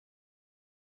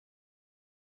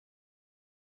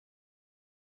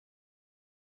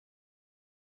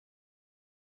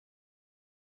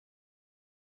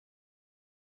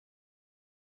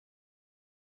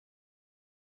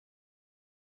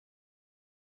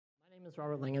is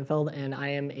Robert Langenfeld, and I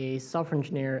am a software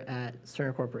engineer at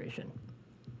Cerner Corporation.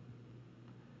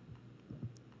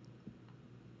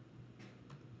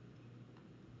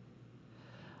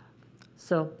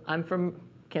 So I'm from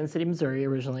Kansas City, Missouri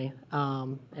originally,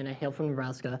 and I hail from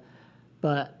Nebraska,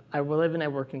 but I live and I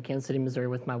work in Kansas City, Missouri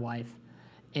with my wife.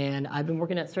 And I've been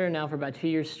working at Cerner now for about 2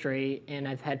 years straight, and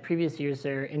I've had previous years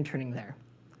there interning there.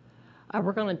 I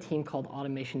work on a team called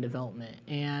Automation Development,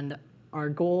 and our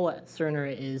goal at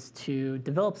Cerner is to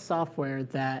develop software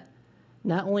that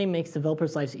not only makes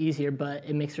developers' lives easier, but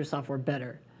it makes their software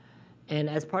better. And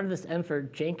as part of this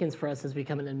effort, Jenkins for us has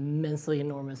become an immensely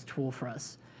enormous tool for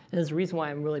us. And there's a reason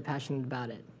why I'm really passionate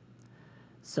about it.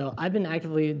 So I've been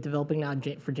actively developing now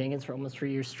for Jenkins for almost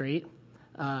 3 years straight.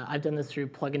 I've done this through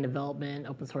plugin development,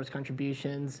 open source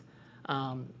contributions,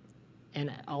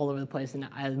 and all over the place. And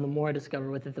the more I discover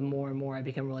with it, the more and more I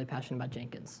become really passionate about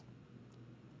Jenkins.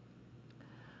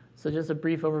 So just a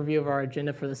brief overview of our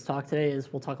agenda for this talk today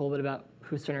is we'll talk a little bit about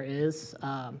who Cerner is.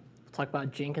 We'll talk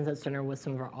about Jenkins at Cerner with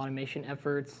some of our automation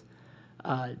efforts,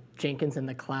 Jenkins in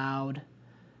the cloud.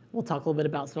 We'll talk a little bit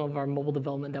about some of our mobile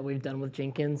development that we've done with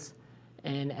Jenkins.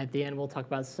 And at the end, we'll talk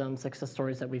about some success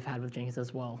stories that we've had with Jenkins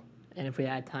as well. And if we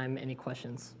had time, any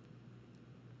questions.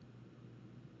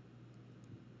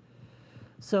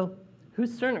 So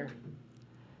who's Cerner?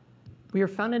 We were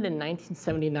founded in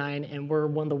 1979, and we're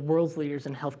one of the world's leaders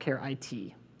in healthcare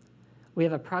IT. We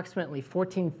have approximately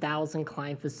 14,000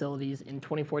 client facilities in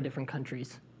 24 different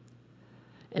countries.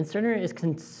 And Cerner is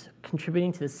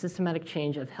contributing to the systematic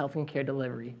change of health and care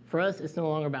delivery. For us, it's no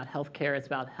longer about healthcare, it's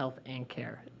about health and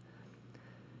care.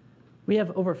 We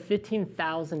have over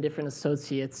 15,000 different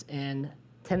associates, and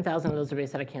 10,000 of those are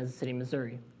based out of Kansas City,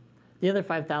 Missouri. The other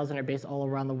 5,000 are based all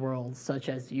around the world, such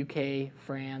as UK,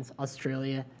 France,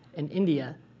 Australia, and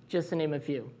India, just to name a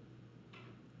few.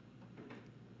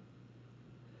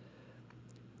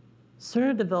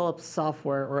 Cerner develops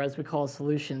software, or as we call it,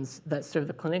 solutions, that serve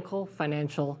the clinical,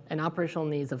 financial, and operational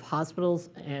needs of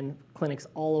hospitals and clinics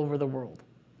all over the world.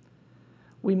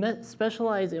 We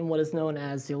specialize in what is known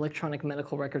as the electronic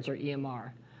medical records, or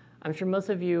EMR. I'm sure most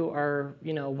of you are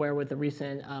aware with the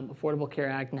recent Affordable Care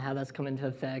Act and how that's come into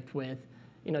effect with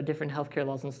different healthcare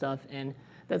laws and stuff, and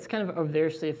that's kind of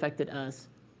adversely affected us.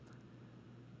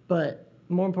 But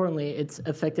more importantly, it's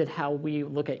affected how we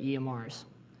look at EMRs.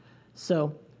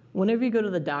 So whenever you go to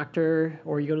the doctor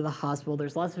or you go to the hospital,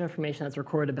 there's lots of information that's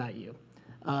recorded about you.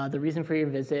 The reason for your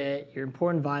visit, your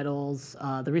important vitals,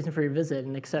 the reason for your visit,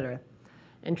 and et cetera.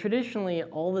 And traditionally,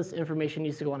 all this information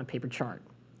used to go on a paper chart.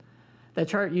 That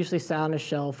chart usually sat on a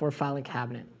shelf or a filing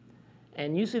cabinet.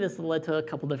 And usually this led to a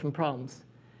couple different problems.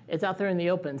 It's out there in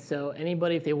the open, so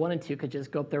anybody, if they wanted to, could just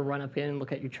go up there, run up in, and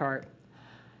look at your chart.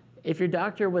 If your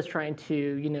doctor was trying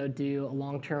to, do a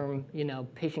long-term,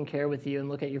 patient care with you and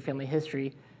look at your family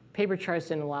history, paper charts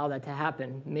didn't allow that to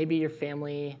happen. Maybe your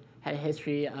family had a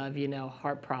history of,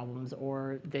 heart problems,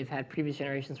 or they've had previous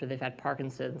generations where they've had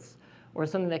Parkinson's, or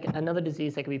something another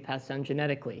disease that could be passed down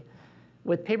genetically.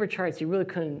 With paper charts, you really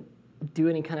couldn't do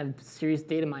any kind of serious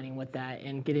data mining with that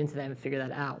and get into that and figure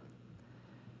that out.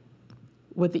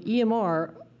 With the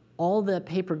EMR, all that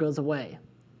paper goes away.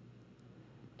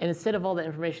 And instead of all that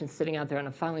information sitting out there on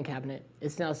a filing cabinet,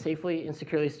 it's now safely and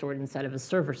securely stored inside of a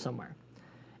server somewhere.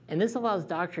 And this allows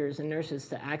doctors and nurses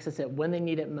to access it when they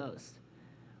need it most.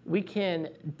 We can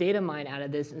data mine out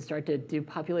of this and start to do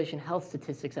population health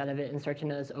statistics out of it and start to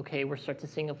notice, okay, we're starting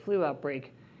to seeing a flu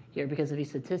outbreak here because of these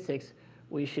statistics.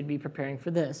 We should be preparing for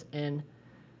this. And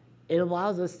it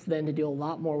allows us then to do a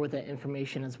lot more with that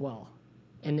information as well.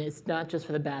 And it's not just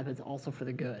for the bad, but it's also for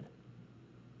the good.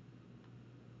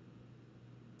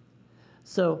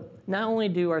 So not only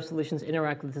do our solutions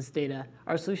interact with this data,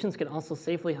 our solutions can also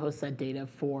safely host that data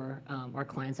for our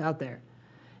clients out there.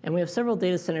 And we have several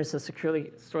data centers to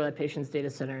securely store that patient's data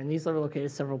center, and these are located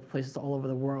several places all over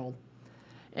the world.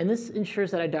 And this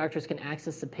ensures that our doctors can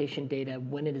access the patient data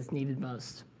when it is needed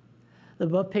most. The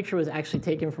above picture was actually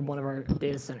taken from one of our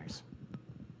data centers.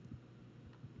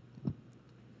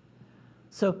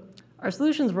 So our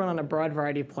solutions run on a broad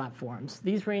variety of platforms.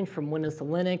 These range from Windows to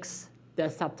Linux,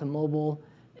 desktop to mobile,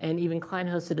 and even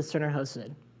client-hosted to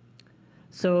Cerner-hosted.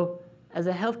 So as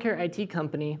a healthcare IT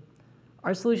company,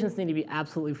 our solutions need to be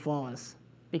absolutely flawless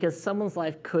because someone's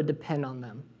life could depend on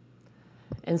them.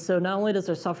 And so not only does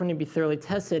our software need to be thoroughly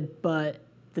tested, but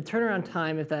the turnaround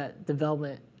time, if that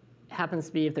development happens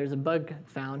to be, if there's a bug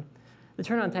found, the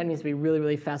turnaround time needs to be really,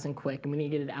 really fast and quick, and we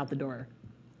need to get it out the door.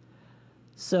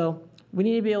 So we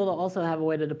need to be able to also have a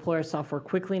way to deploy our software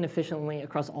quickly and efficiently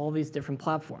across all these different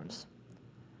platforms.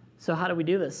 So how do we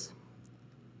do this?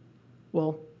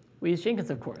 Well, we use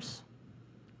Jenkins, of course.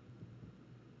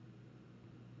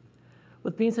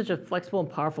 With being such a flexible and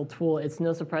powerful tool, it's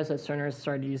no surprise that Cerner has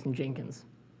started using Jenkins.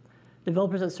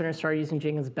 Developers at Cerner started using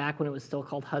Jenkins back when it was still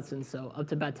called Hudson, so up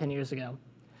to about 10 years ago.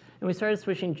 And we started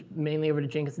switching mainly over to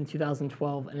Jenkins in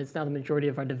 2012, and it's now the majority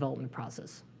of our development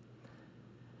process.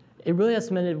 It really has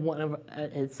cemented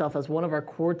itself as one of our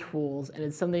core tools, and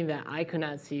it's something that I could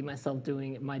not see myself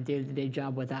doing my day-to-day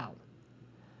job without.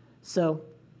 So,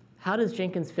 how does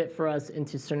Jenkins fit for us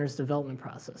into Cerner's development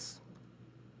process?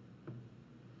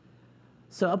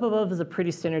 So up above is a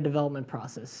pretty standard development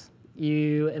process.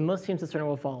 And most teams at Cerner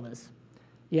will follow this.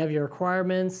 You have your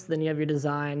requirements, then you have your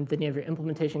design, then you have your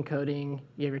implementation coding,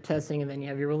 you have your testing, and then you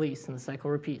have your release, and the cycle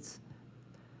repeats.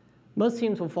 Most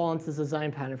teams will fall into this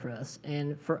design pattern for us,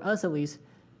 and for us at least,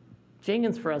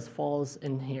 Jenkins for us falls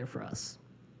in here for us.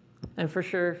 And for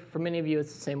sure, for many of you,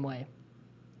 it's the same way.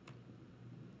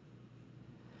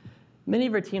 Many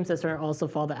of our teams at Cerner also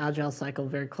follow the Agile cycle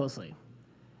very closely.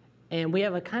 And we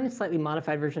have a kind of slightly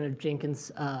modified version of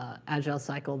Jenkins Agile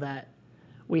cycle that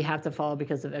we have to follow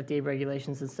because of FDA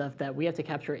regulations and stuff, that we have to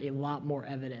capture a lot more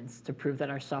evidence to prove that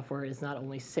our software is not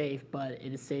only safe, but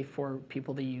it is safe for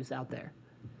people to use out there.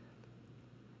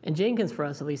 And Jenkins, for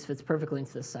us at least, fits perfectly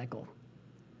into this cycle.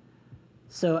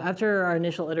 So after our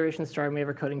initial iteration started, we have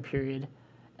our coding period.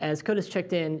 As code is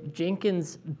checked in,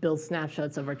 Jenkins builds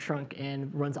snapshots of our trunk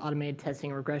and runs automated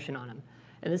testing and regression on them.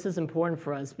 And this is important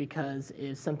for us because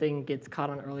if something gets caught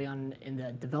on early on in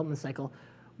the development cycle,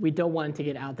 we don't want it to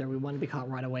get out there. We want it to be caught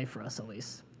right away for us, at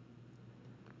least.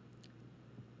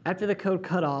 After the code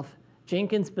cutoff,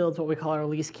 Jenkins builds what we call our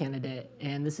release candidate,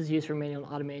 and this is used for manual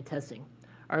and automated testing.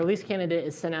 Our release candidate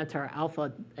is sent out to our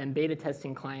alpha and beta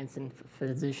testing clients and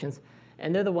physicians,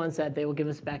 and they're the ones that they will give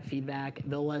us back feedback.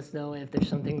 They'll let us know if there's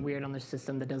something weird on their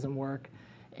system that doesn't work,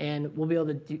 and we'll be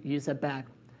able to use that back.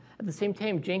 At the same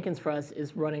time, Jenkins for us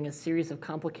is running a series of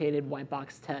complicated white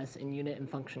box tests and unit and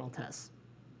functional tests.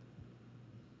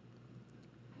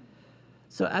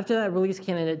 So after that release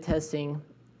candidate testing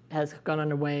has gone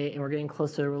underway and we're getting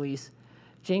close to the release,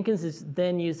 Jenkins is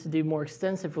then used to do more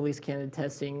extensive release candidate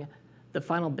testing, the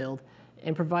final build,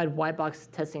 and provide white box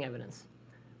testing evidence.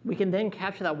 We can then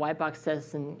capture that white box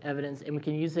testing evidence and we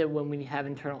can use it when we have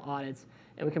internal audits,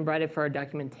 and we can write it for our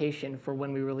documentation for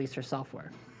when we release our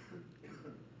software.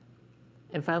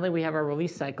 And finally, we have our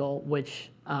release cycle,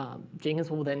 which Jenkins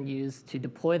will then use to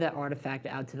deploy that artifact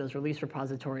out to those release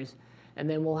repositories. And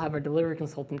then we'll have our delivery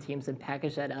consultant teams and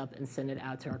package that up and send it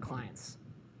out to our clients.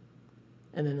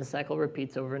 And then the cycle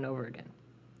repeats over and over again.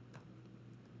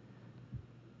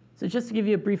 So just to give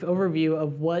you a brief overview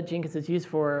of what Jenkins is used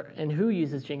for and who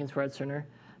uses Jenkins for at Cerner,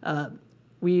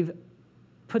 we've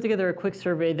put together a quick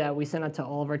survey that we sent out to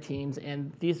all of our teams,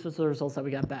 and these were the results that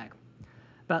we got back.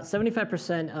 About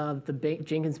 75% of the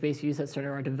Jenkins base used at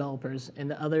Cerner are developers, and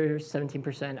the other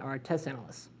 17% are test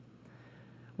analysts.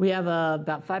 We have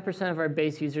about 5% of our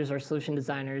base users are solution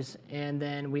designers, and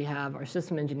then we have our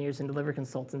system engineers and delivery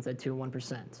consultants at 2 and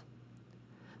 1%.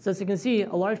 So as you can see,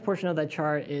 a large portion of that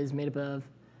chart is made up of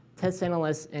test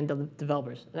analysts and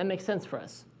developers. And that makes sense for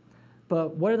us.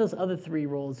 But what are those other 3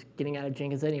 roles getting out of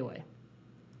Jenkins anyway?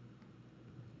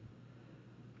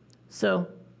 So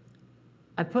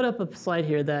I put up a slide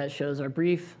here that shows our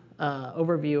brief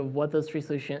overview of what those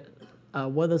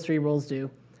 3 roles do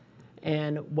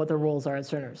and what their roles are at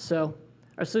Cerner. So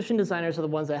our solution designers are the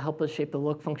ones that help us shape the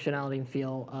look, functionality, and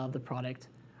feel of the product.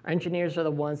 Our engineers are the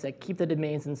ones that keep the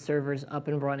domains and servers up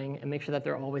and running and make sure that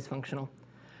they're always functional.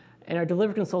 And our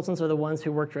delivery consultants are the ones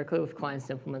who work directly with clients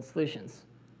to implement solutions.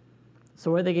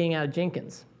 So what are they getting out of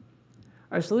Jenkins?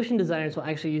 Our solution designers will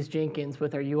actually use Jenkins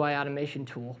with our UI automation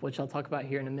tool, which I'll talk about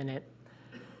here in a minute,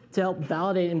 to help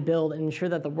validate and build and ensure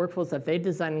that the workflows that they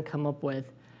design and come up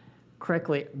with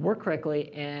work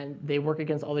correctly, and they work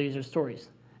against all the user stories.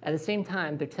 At the same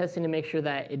time, they're testing to make sure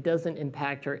that it doesn't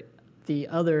impact the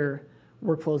other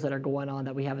workflows that are going on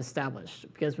that we have established,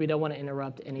 because we don't want to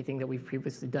interrupt anything that we've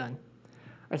previously done.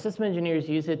 Our system engineers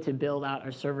use it to build out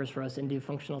our servers for us and do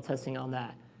functional testing on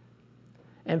that.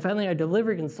 And finally, our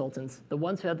delivery consultants, the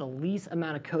ones who have the least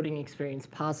amount of coding experience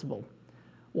possible,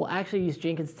 will actually use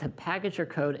Jenkins to package our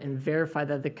code and verify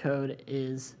that the code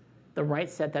is the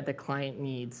right set that the client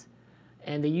needs.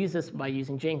 And they use this by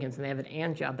using Jenkins, and they have an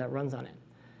and job that runs on it.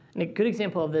 And a good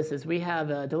example of this is we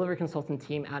have a delivery consultant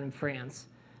team out in France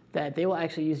that they will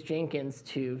actually use Jenkins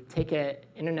to take it,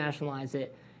 internationalize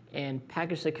it, and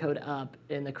package the code up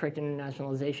in the correct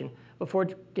internationalization before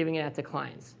giving it out to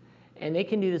clients. And they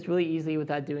can do this really easily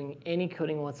without doing any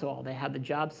coding whatsoever. They have the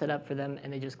job set up for them,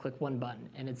 and they just click one button,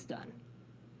 and it's done.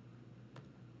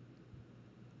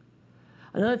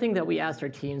 Another thing that we asked our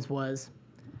teams was,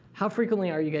 how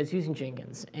frequently are you guys using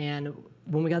Jenkins? And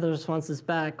when we got those responses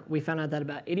back, we found out that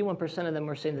about 81% of them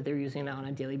were saying that they were using it on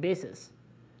a daily basis.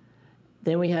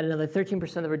 Then we had another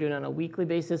 13% that were doing it on a weekly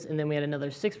basis, and then we had another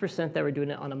 6% that were doing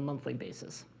it on a monthly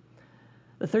basis.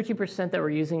 The 13% that were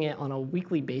using it on a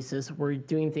weekly basis were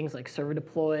doing things like server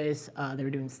deploys, they were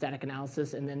doing static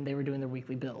analysis, and then they were doing their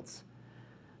weekly builds.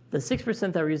 The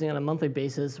 6% that were using it on a monthly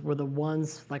basis were the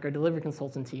ones, like our delivery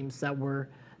consultant teams, that were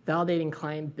validating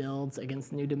client builds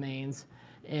against new domains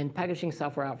and packaging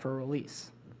software out for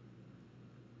release.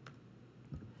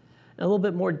 A little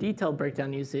bit more detailed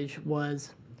breakdown usage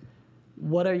was,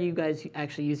 what are you guys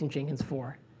actually using Jenkins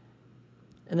for?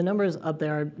 And the numbers up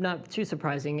there are not too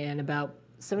surprising, and about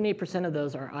 78% of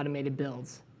those are automated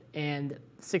builds, and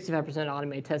 65%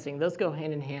 automated testing. Those go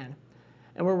hand in hand.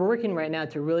 And we're working right now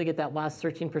to really get that last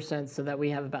 13% so that we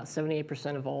have about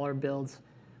 78% of all our builds,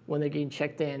 when they're getting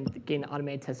checked in, getting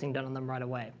automated testing done on them right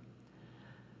away.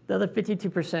 The other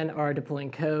 52% are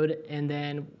deploying code, and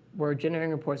then we're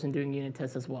generating reports and doing unit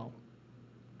tests as well.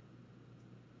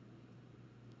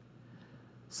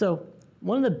 So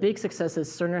one of the big successes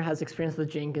Cerner has experienced with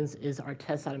Jenkins is our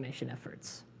test automation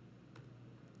efforts.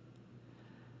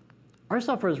 Our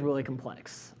software is really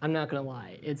complex. I'm not going to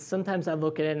lie. Sometimes I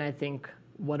look at it and I think,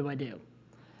 what do I do?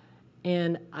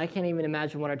 And I can't even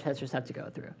imagine what our testers have to go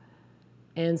through.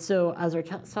 And so as our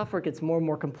software gets more and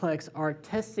more complex, our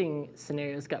testing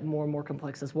scenarios got more and more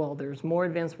complex as well. There's more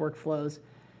advanced workflows.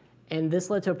 And this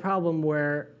led to a problem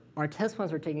where our test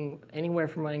plans were taking anywhere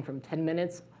from running from 10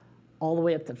 minutes all the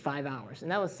way up to 5 hours.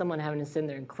 And that was someone having to sit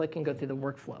there and click and go through the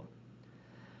workflow.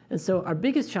 And so our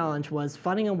biggest challenge was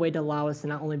finding a way to allow us to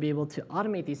not only be able to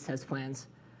automate these test plans,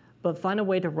 but find a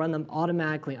way to run them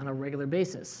automatically on a regular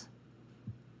basis.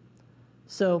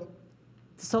 So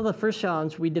to solve the first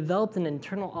challenge, we developed an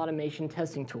internal automation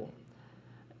testing tool.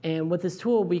 And with this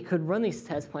tool, we could run these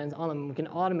test plans on them, and we can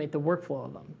automate the workflow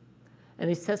of them. And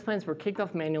these test plans were kicked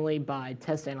off manually by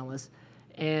test analysts,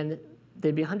 and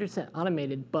they'd be 100%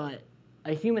 automated, but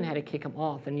a human had to kick them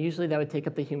off, and usually that would take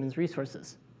up the human's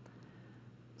resources.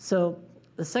 So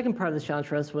the second part of the challenge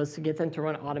for us was to get them to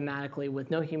run automatically with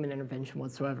no human intervention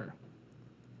whatsoever.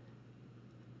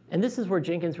 And this is where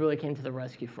Jenkins really came to the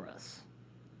rescue for us.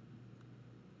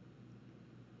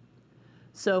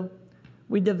 So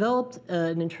we developed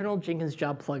an internal Jenkins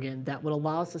job plugin that would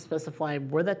allow us to specify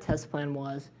where that test plan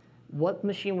was, what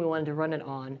machine we wanted to run it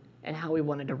on, and how we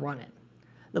wanted to run it.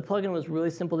 The plugin was really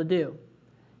simple to do.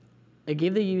 It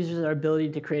gave the users our ability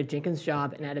to create a Jenkins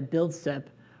job and add a build step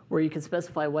where you could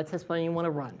specify what test plan you want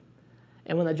to run.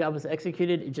 And when that job was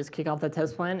executed, it just kick off that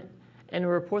test plan and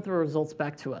report the results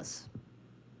back to us.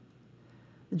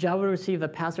 The job would receive a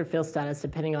pass or fail status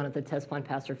depending on if the test plan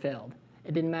passed or failed.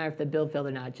 It didn't matter if the build failed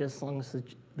or not, just as long as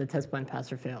the test plan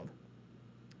passed or failed.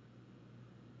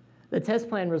 The test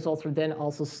plan results were then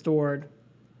also stored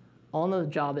on the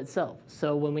job itself.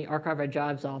 So when we archive our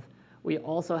jobs off, we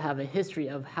also have a history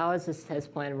of how is this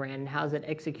test plan ran, and how is it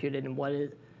executed, and what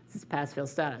is its pass-fail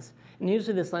status. And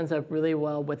usually this lines up really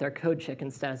well with our code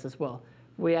check-in status as well.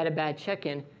 If we had a bad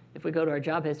check-in, if we go to our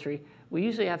job history, we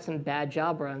usually have some bad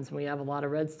job runs, and we have a lot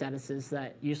of red statuses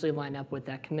that usually line up with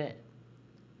that commit.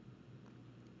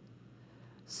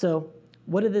 So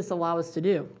what did this allow us to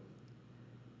do?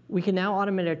 We can now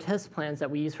automate our test plans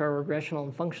that we use for our regressional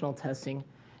and functional testing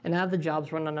and have the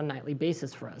jobs run on a nightly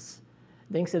basis for us.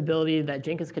 Thanks to the ability that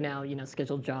Jenkins can now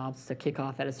schedule jobs to kick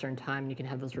off at a certain time, and you can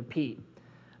have those repeat.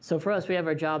 So for us, we have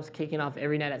our jobs kicking off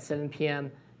every night at 7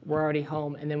 p.m. We're already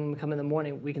home, and then when we come in the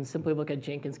morning, we can simply look at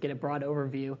Jenkins, get a broad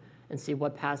overview, and see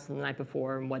what passed the night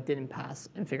before and what didn't pass,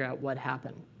 and figure out what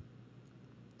happened.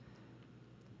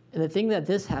 And the thing that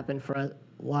this happened for us,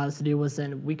 allowed us to do was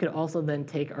then we could also then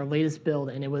take our latest build,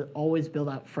 and it would always build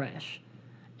out fresh,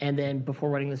 and then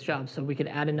before running this job. So we could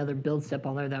add another build step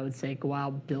on there that would say, go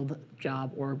out, build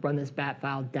job, or run this bat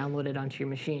file, download it onto your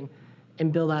machine,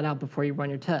 and build that out before you run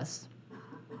your test.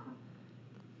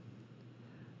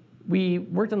 We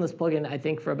worked on this plugin, I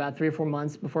think, for about 3 or 4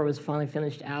 months before it was finally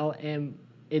finished out, and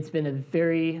it's been a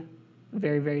very,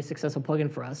 very, very successful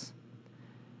plugin for us.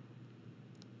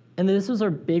 And this was our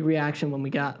big reaction when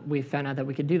we found out that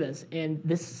we could do this. And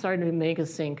this started to make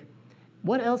us think,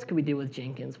 what else could we do with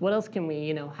Jenkins? What else can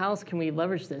we, how else can we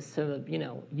leverage this to,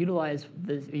 utilize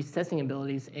these testing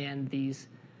abilities and these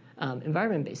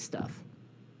environment-based stuff?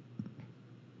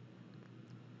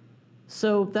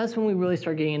 So that's when we really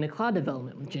started getting into cloud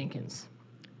development with Jenkins.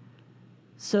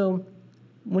 So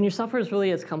when your software is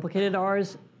really as complicated as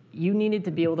ours, you needed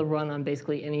to be able to run on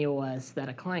basically any OS that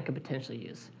a client could potentially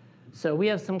use. So we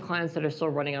have some clients that are still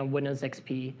running on Windows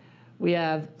XP. We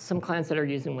have some clients that are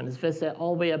using Windows Vista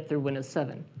all the way up through Windows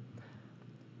 7.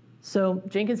 So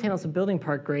Jenkins handles the building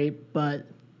part great, but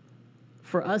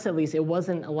for us at least, it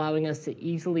wasn't allowing us to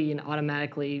easily and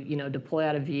automatically deploy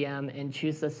out a VM and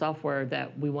choose the software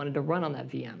that we wanted to run on that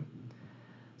VM.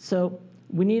 So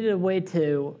we needed a way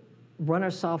to run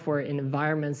our software in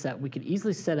environments that we could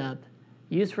easily set up,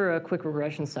 use for a quick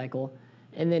regression cycle,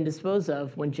 and then dispose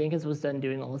of when Jenkins was done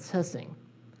doing all its testing.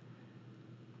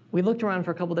 We looked around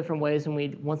for a couple different ways, and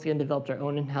we once again developed our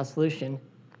own in-house solution,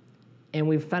 and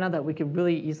we found out that we could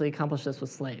really easily accomplish this with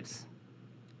slaves.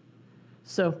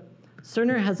 So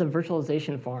Cerner has a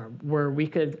virtualization farm where we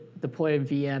could deploy a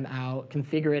VM out,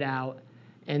 configure it out,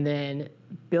 and then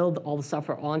build all the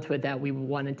software onto it that we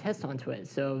want to test onto it.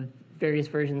 So various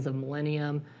versions of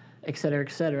Millennium, et cetera,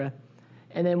 et cetera.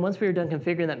 And then once we were done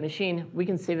configuring that machine, we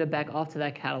can save it back off to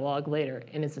that catalog later,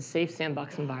 and it's a safe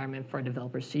sandbox environment for our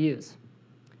developers to use.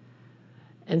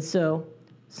 And so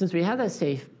since we have that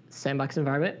safe sandbox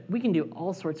environment, we can do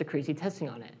all sorts of crazy testing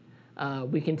on it.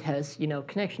 We can test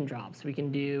connection drops. We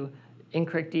can do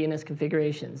incorrect DNS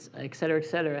configurations, et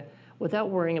cetera, without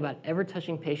worrying about ever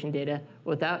touching patient data,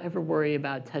 without ever worrying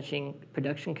about touching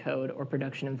production code or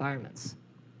production environments.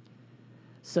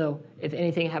 So if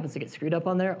anything happens to get screwed up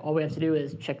on there, all we have to do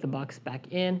is check the box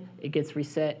back in, it gets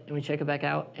reset, and we check it back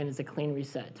out, and it's a clean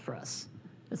reset for us.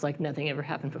 It's like nothing ever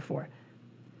happened before.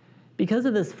 Because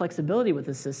of this flexibility with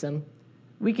the system,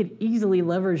 we could easily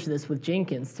leverage this with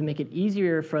Jenkins to make it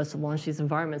easier for us to launch these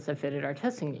environments that fitted our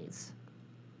testing needs.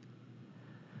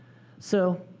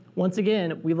 So once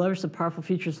again, we leveraged the powerful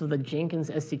features of the Jenkins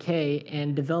SDK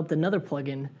and developed another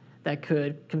plugin that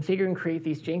could configure and create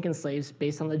these Jenkins slaves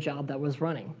based on the job that was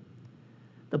running.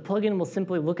 The plugin will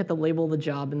simply look at the label of the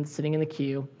job and sitting in the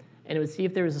queue, and it would see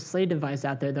if there was a slave device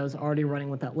out there that was already running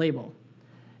with that label.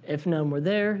 If none were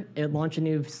there, it would launch a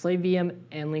new slave VM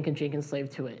and link a Jenkins slave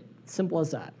to it. Simple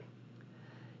as that.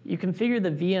 You configure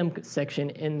the VM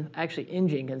section in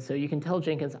Jenkins, so you can tell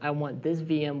Jenkins, I want this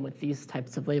VM with these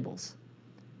types of labels.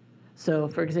 So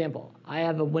for example, I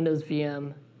have a Windows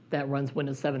VM that runs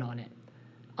Windows 7 on it.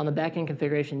 On the backend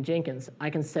configuration Jenkins, I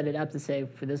can set it up to say,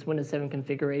 for this Windows 7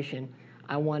 configuration,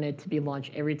 I want it to be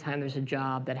launched every time there's a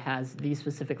job that has these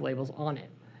specific labels on it,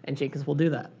 and Jenkins will do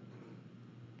that.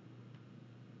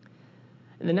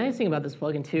 And the nice thing about this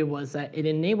plugin too was that it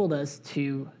enabled us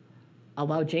to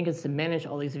allow Jenkins to manage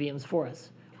all these VMs for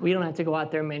us. We don't have to go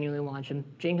out there and manually launch them.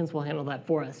 Jenkins will handle that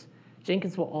for us.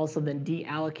 Jenkins will also then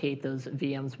deallocate those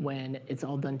VMs when it's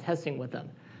all done testing with them.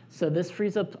 So this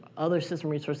frees up other system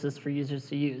resources for users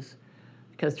to use.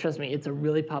 Because trust me, it's a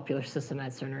really popular system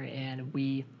at Cerner, and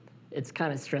it's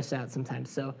kind of stressed out sometimes.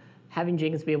 So having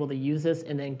Jenkins be able to use this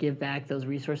and then give back those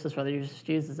resources for other users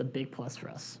to use is a big plus for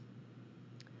us.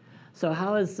 So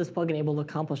how is this plugin able to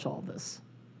accomplish all of this?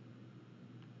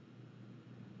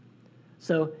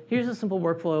 So here's a simple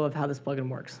workflow of how this plugin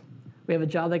works. We have a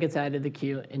job that gets added to the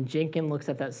queue, and Jenkins looks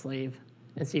at that slave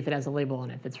and see if it has a label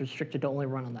on it, if it's restricted to only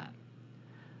run on that.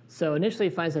 So initially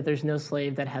it finds that there's no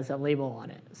slave that has that label on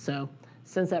it, so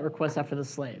sends that request out for the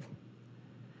slave.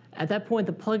 At that point,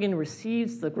 the plugin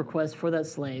receives the request for that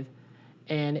slave,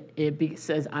 and it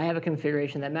says, I have a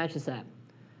configuration that matches that.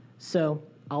 So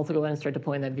I'll also go ahead and start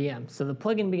deploying that VM. So the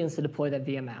plugin begins to deploy that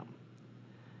VM out.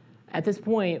 At this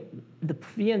point, the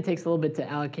VM takes a little bit to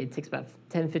allocate. It takes about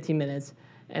 10, 15 minutes.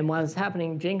 And while it's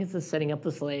happening, Jenkins is setting up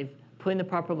the slave, putting the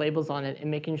proper labels on it,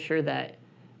 and making sure that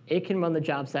it can run the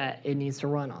jobs that it needs to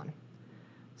run on.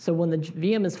 So when the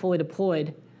VM is fully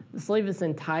deployed, the slave is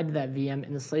then tied to that VM,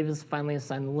 and the slave is finally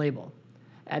assigned the label.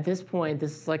 At this point,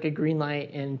 this is like a green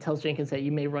light and tells Jenkins that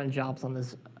you may run jobs on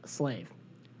this slave.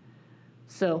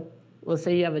 So let's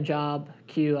say you have a job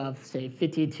queue of, say,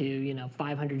 50 to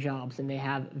 500 jobs, and they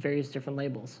have various different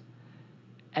labels.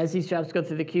 As these jobs go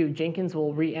through the queue, Jenkins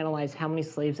will reanalyze how many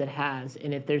slaves it has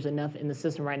and if there's enough in the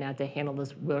system right now to handle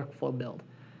this workflow build.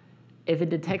 If it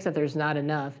detects that there's not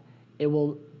enough, it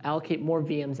will allocate more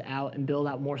VMs out and build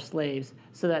out more slaves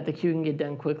so that the queue can get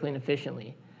done quickly and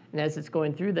efficiently. And as it's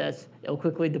going through this, it'll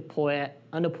quickly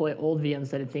undeploy old VMs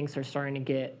that it thinks are starting to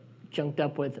get junked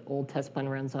up with old test plan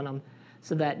runs on them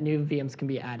so that new VMs can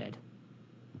be added.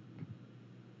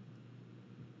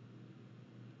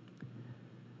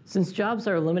 Since jobs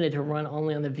are limited to run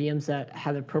only on the VMs that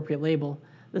have the appropriate label,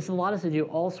 this allowed us to do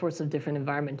all sorts of different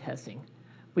environment testing.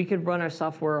 We could run our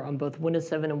software on both Windows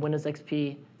 7 and Windows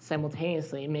XP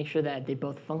simultaneously and make sure that they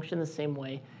both function the same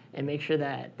way and make sure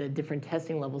that the different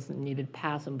testing levels needed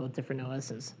pass on both different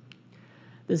OSs.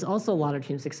 This also allowed our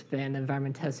teams to expand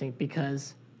environment testing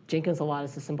because Jenkins allowed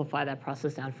us to simplify that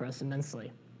process down for us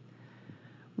immensely.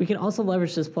 We can also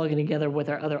leverage this plugin together with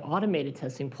our other automated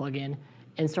testing plugin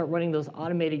and start running those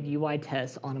automated UI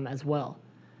tests on them as well.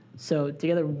 So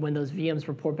together, when those VMs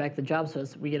report back the jobs to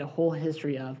us, we get a whole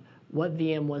history of what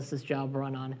VM was this job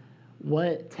run on,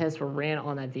 what tests were ran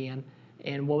on that VM,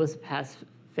 and what was the past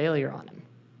failure on them.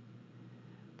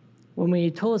 When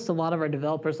we told this to a lot of our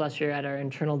developers last year at our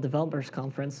internal developers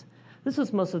conference, this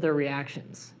was most of their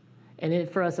reactions. And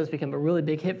it, for us, has become a really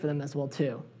big hit for them as well,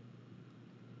 too.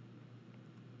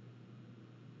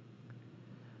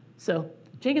 So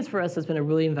Jenkins for us has been a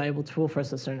really invaluable tool for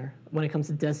us at Cerner when it comes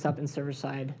to desktop and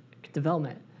server-side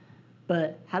development.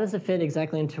 But how does it fit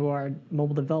exactly into our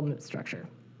mobile development structure?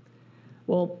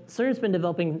 Well, Cerner's been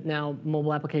developing now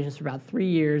mobile applications for about 3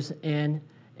 years, and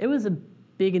it was a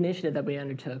big initiative that we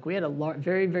undertook. We had a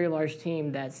very, very large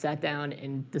team that sat down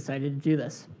and decided to do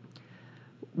this.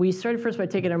 We started first by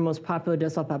taking our most popular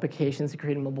desktop applications and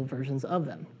creating mobile versions of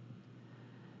them.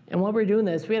 And while we were doing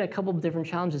this, we had a couple of different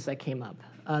challenges that came up.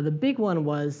 The big one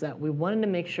was that we wanted to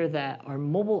make sure that our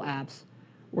mobile apps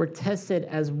were tested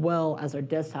as well as our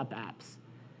desktop apps.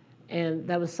 And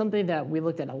that was something that we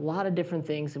looked at a lot of different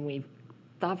things, and we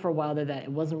thought for a while there that it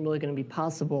wasn't really going to be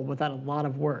possible without a lot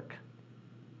of work.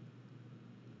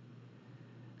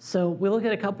 So we looked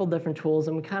at a couple different tools,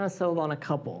 and we kind of settled on a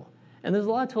couple. And there's a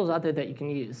lot of tools out there that you can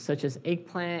use, such as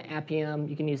Eggplant, Appium,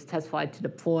 you can use TestFlight to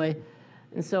deploy,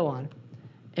 and so on.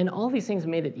 And all these things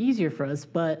made it easier for us,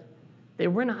 but they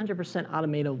weren't 100%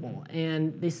 automatable,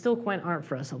 and they still quite aren't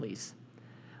for us, at least.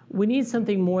 We need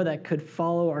something more that could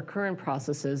follow our current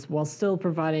processes while still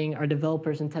providing our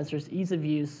developers and testers ease of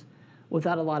use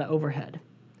without a lot of overhead.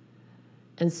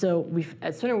 And so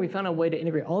at Cerner, we found a way to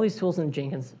integrate all these tools in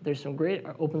Jenkins. There's some great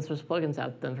open source plugins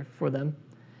out there for them.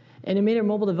 And it made our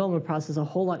mobile development process a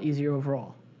whole lot easier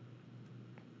overall.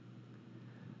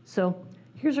 So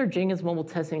here's our Jenkins mobile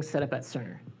testing setup at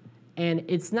Cerner. And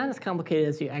it's not as complicated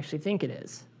as you actually think it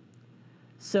is.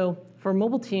 So for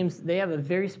mobile teams, they have a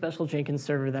very special Jenkins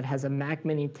server that has a Mac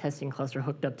Mini testing cluster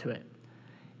hooked up to it.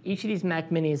 Each of these Mac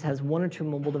Minis has 1 or 2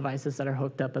 mobile devices that are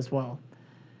hooked up as well.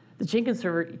 The Jenkins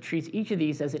server treats each of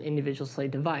these as an individual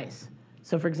slate device.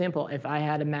 So for example, if I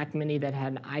had a Mac Mini that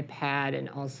had an iPad and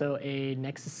also a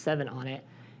Nexus 7 on it,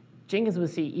 Jenkins would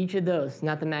see each of those,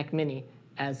 not the Mac Mini,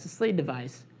 as a slate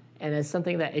device and as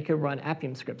something that it could run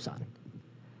Appium scripts on.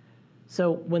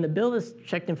 So when the build is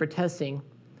checked in for testing,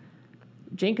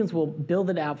 Jenkins will build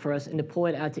it out for us and deploy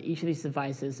it out to each of these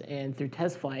devices and through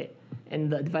TestFlight, and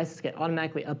the devices get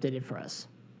automatically updated for us.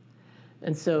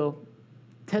 And so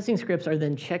testing scripts are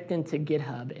then checked into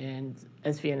GitHub and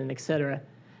SVN and et cetera,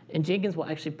 and Jenkins will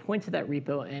actually point to that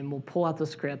repo and will pull out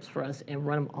those scripts for us and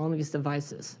run them on these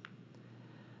devices.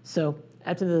 So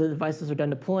after the devices are done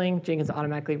deploying, Jenkins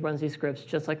automatically runs these scripts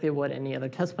just like they would any other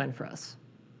test plan for us.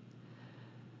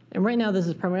 And right now, this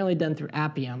is primarily done through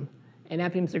Appium. And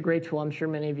Appium's a great tool. I'm sure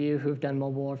many of you who've done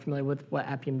mobile are familiar with what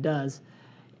Appium does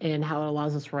and how it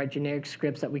allows us to write generic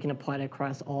scripts that we can apply to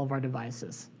across all of our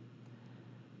devices.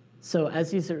 So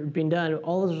as these are being done,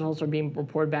 all those results are being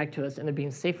reported back to us, and they're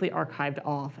being safely archived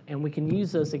off. And we can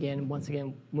use those again, once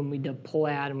again, when we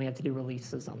deploy out and we have to do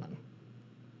releases on them.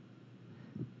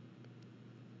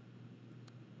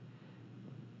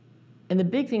 And the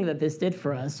big thing that this did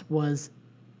for us was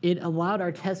it allowed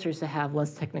our testers to have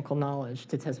less technical knowledge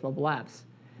to test mobile apps.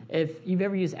 If you've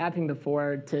ever used Appium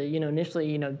before to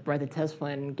initially write the test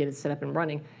plan and get it set up and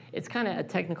running, it's kind of a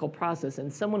technical process.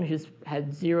 And someone who's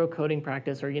had zero coding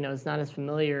practice or is not as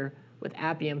familiar with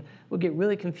Appium will get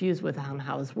really confused with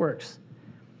how this works.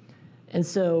 And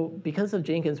so because of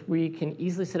Jenkins, we can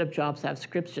easily set up jobs to have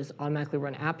scripts just automatically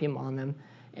run Appium on them.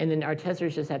 And then our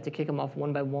testers just have to kick them off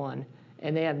one by one.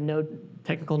 And they have no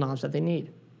technical knowledge that they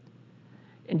need.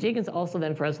 And Jenkins also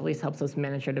then, for us at least, helps us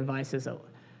manage our devices.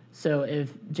 So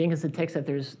if Jenkins detects that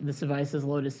this device's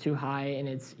load is too high and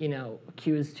its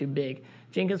queue is too big,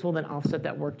 Jenkins will then offset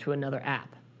that work to another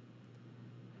app.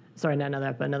 Sorry, not another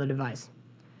app, but another device.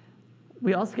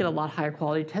 We also get a lot higher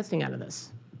quality testing out of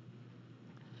this.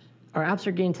 Our apps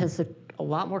are getting tested a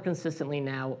lot more consistently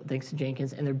now thanks to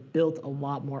Jenkins, and they're built a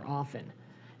lot more often.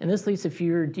 And this leads to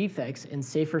fewer defects and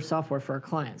safer software for our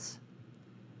clients.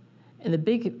 And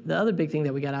the other big thing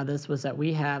that we got out of this was that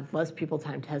we have less people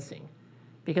time testing.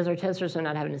 Because our testers are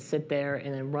not having to sit there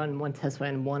and then run one test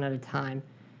plan one at a time,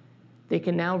 they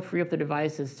can now free up their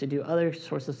devices to do other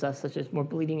sorts of stuff, such as more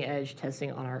bleeding edge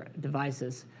testing on our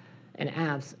devices and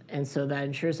apps. And so that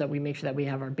ensures that we make sure that we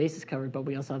have our bases covered, but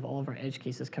we also have all of our edge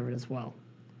cases covered as well.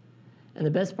 And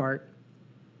the best part,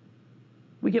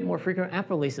 we get more frequent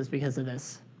app releases because of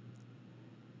this.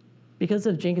 Because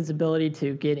of Jenkins' ability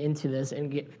to get into this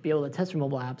and be able to test our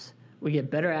mobile apps, we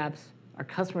get better apps, our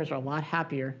customers are a lot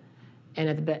happier, and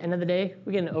at the end of the day,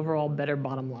 we get an overall better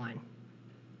bottom line.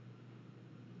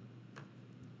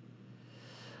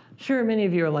 Sure, many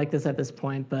of you are like this at this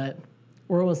point, but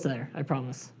we're almost there, I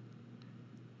promise.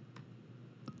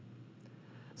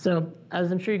 So,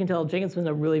 as I'm sure you can tell, Jenkins has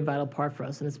been a really vital part for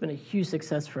us, and it's been a huge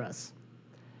success for us.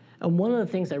 And one of the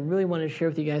things I really wanted to share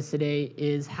with you guys today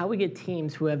is how we get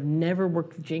teams who have never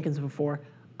worked with Jenkins before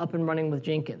up and running with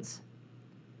Jenkins.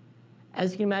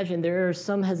 As you can imagine, there is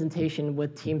some hesitation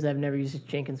with teams that have never used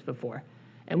Jenkins before.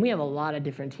 And we have a lot of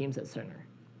different teams at Cerner.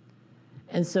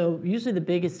 And so usually the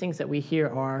biggest things that we hear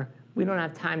are, we don't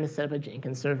have time to set up a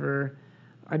Jenkins server,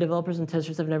 our developers and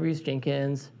testers have never used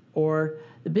Jenkins, or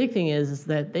the big thing is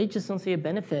that they just don't see a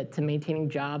benefit to maintaining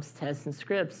jobs, tests, and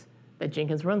scripts that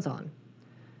Jenkins runs on.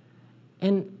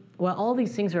 And while all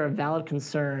these things are a valid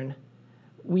concern,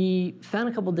 we found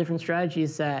a couple different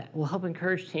strategies that will help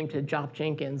encourage teams to adopt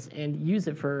Jenkins and use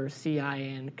it for CI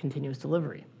and continuous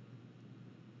delivery.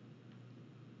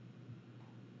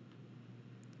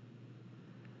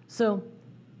 So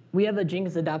we have a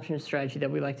Jenkins adoption strategy that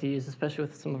we like to use, especially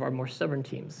with some of our more stubborn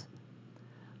teams.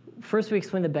 First, we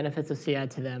explain the benefits of CI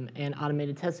to them and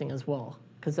automated testing as well,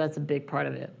 because that's a big part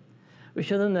of it. We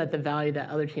show them that the value that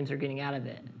other teams are getting out of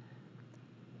it.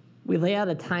 We lay out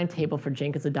a timetable for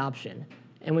Jenkins adoption,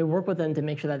 and we work with them to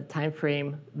make sure that the time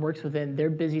frame works within their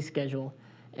busy schedule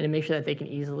and to make sure that they can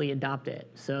easily adopt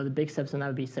it. So the big steps in that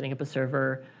would be setting up a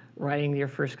server, writing your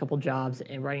first couple jobs,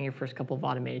 and writing your first couple of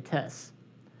automated tests.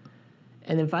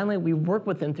 And then finally, we work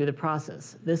with them through the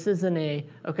process. This isn't a,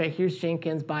 okay, here's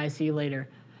Jenkins, bye, see you later.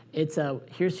 It's a,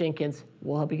 here's Jenkins,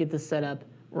 we'll help you get this set up.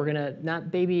 We're gonna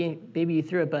not baby you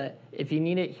through it, but if you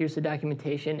need it, here's the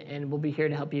documentation, and we'll be here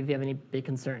to help you if you have any big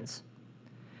concerns.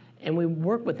 And we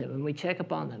work with them, and we check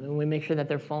up on them, and we make sure that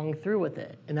they're following through with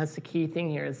it. And that's the key thing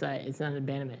here, is that it's not an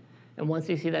abandonment. And once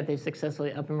you see that they've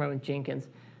successfully up and run with Jenkins,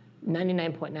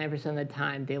 99.9% of the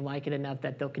time, they like it enough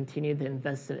that they'll continue to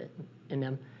invest in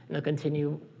them, and they'll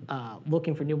continue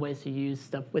looking for new ways to use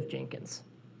stuff with Jenkins.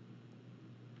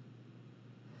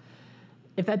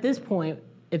 If at this point,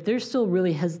 if they're still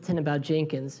really hesitant about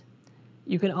Jenkins,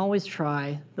 you can always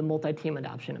try the multi-team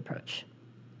adoption approach.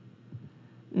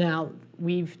 Now,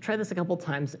 we've tried this a couple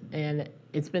times, and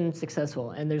it's been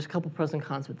successful, and there's a couple pros and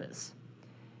cons with this.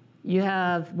 You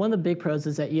have, one of the big pros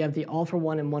is that you have the all for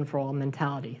one and one for all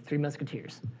mentality, three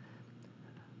musketeers.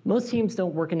 Most teams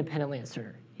don't work independently at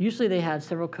Cerner. Usually they have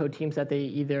several code teams that they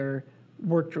either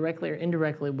work directly or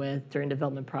indirectly with during the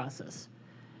development process.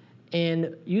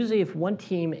 And usually if one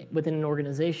team within an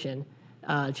organization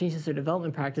changes their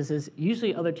development practices,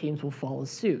 usually other teams will follow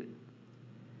suit.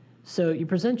 So you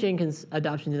present Jenkins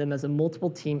adoption to them as a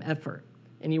multiple team effort,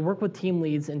 and you work with team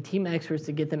leads and team experts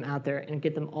to get them out there and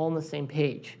get them all on the same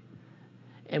page.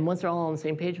 And once they're all on the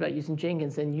same page about using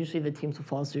Jenkins, then usually the teams will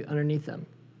follow suit underneath them.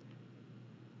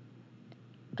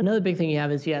 Another big thing you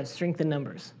have is you have strength in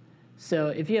numbers. So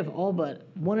if you have all but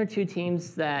one or two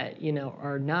teams that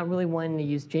are not really wanting to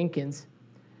use Jenkins,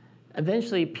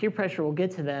 eventually peer pressure will get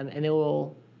to them, and they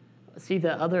will see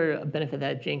the other benefit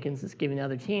that Jenkins is giving to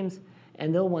other teams,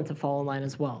 and they'll want to fall in line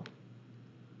as well.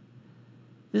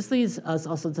 This leads us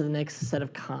also to the next set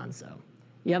of cons, though.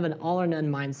 You have an all or none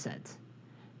mindset.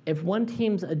 If one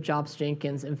team adopts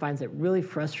Jenkins and finds it really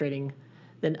frustrating,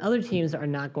 then other teams are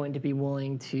not going to be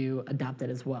willing to adopt it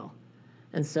as well.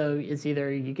 And so it's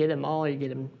either you get them all or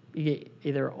you get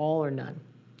either all or none.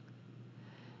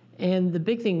 And the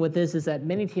big thing with this is that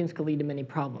many teams could lead to many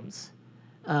problems.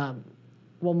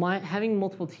 While having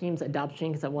multiple teams adopt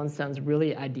Jenkins at once sounds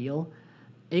really ideal,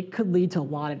 it could lead to a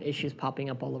lot of issues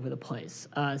popping up all over the place,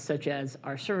 such as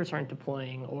our servers aren't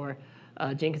deploying, or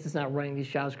Jenkins is not running these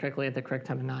jobs correctly at the correct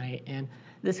time of night. And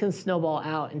this can snowball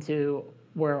out into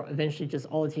where eventually just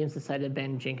all the teams decide to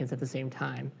abandon Jenkins at the same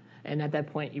time. And at that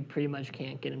point, you pretty much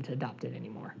can't get them to adopt it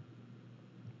anymore.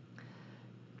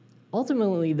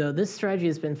 Ultimately, though, this strategy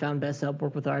has been found best to help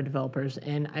work with our developers,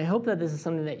 and I hope that this is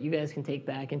something that you guys can take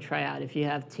back and try out if you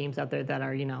have teams out there that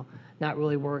are, not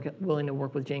really willing to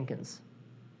work with Jenkins.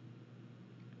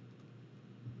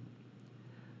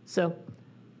 So,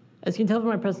 as you can tell from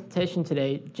my presentation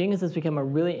today, Jenkins has become a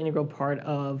really integral part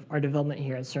of our development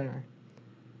here at Cerner.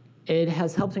 It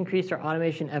has helped increase our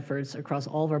automation efforts across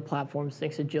all of our platforms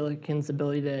thanks to Jenkins'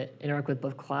 ability to interact with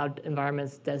both cloud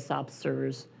environments, desktop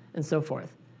servers, and so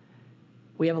forth.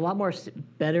 We have a lot more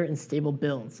better and stable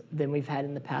builds than we've had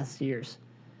in the past years.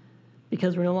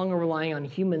 Because we're no longer relying on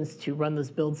humans to run those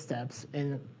build steps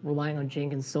and relying on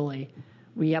Jenkins solely,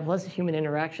 we have less human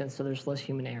interaction, so there's less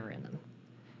human error in them.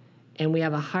 And we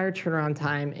have a higher turnaround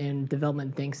time in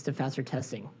development thanks to faster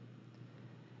testing.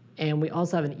 And we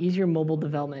also have an easier mobile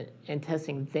development and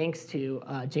testing thanks to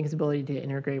Jenkins' ability to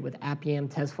integrate with Appium,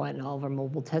 TestFlight, and all of our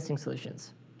mobile testing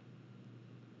solutions.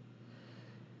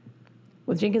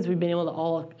 With Jenkins, we've been able to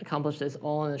all accomplish this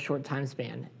all in a short time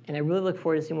span, and I really look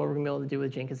forward to seeing what we're going to be able to do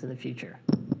with Jenkins in the future.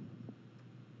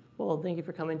 Well, thank you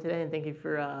for coming today, and thank you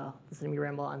for listening to me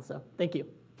ramble on. So, thank you.